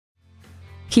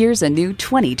Here's a new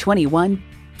 2021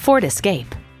 Ford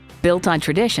Escape. Built on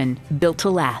tradition, built to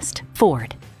last,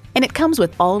 Ford. And it comes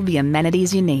with all the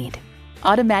amenities you need.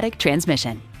 Automatic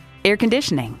transmission, air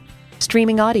conditioning,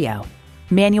 streaming audio,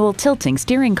 manual tilting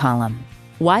steering column,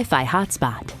 Wi-Fi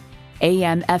hotspot,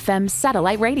 AM/FM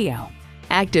satellite radio,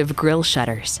 active grille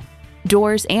shutters,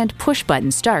 doors and push-button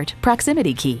start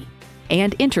proximity key,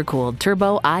 and intercooled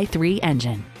turbo i3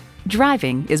 engine.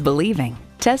 Driving is believing.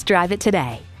 Test drive it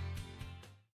today.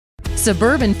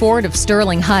 Suburban Ford of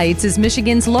Sterling Heights is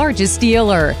Michigan's largest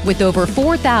dealer with over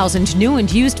 4,000 new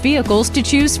and used vehicles to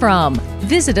choose from.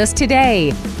 Visit us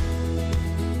today.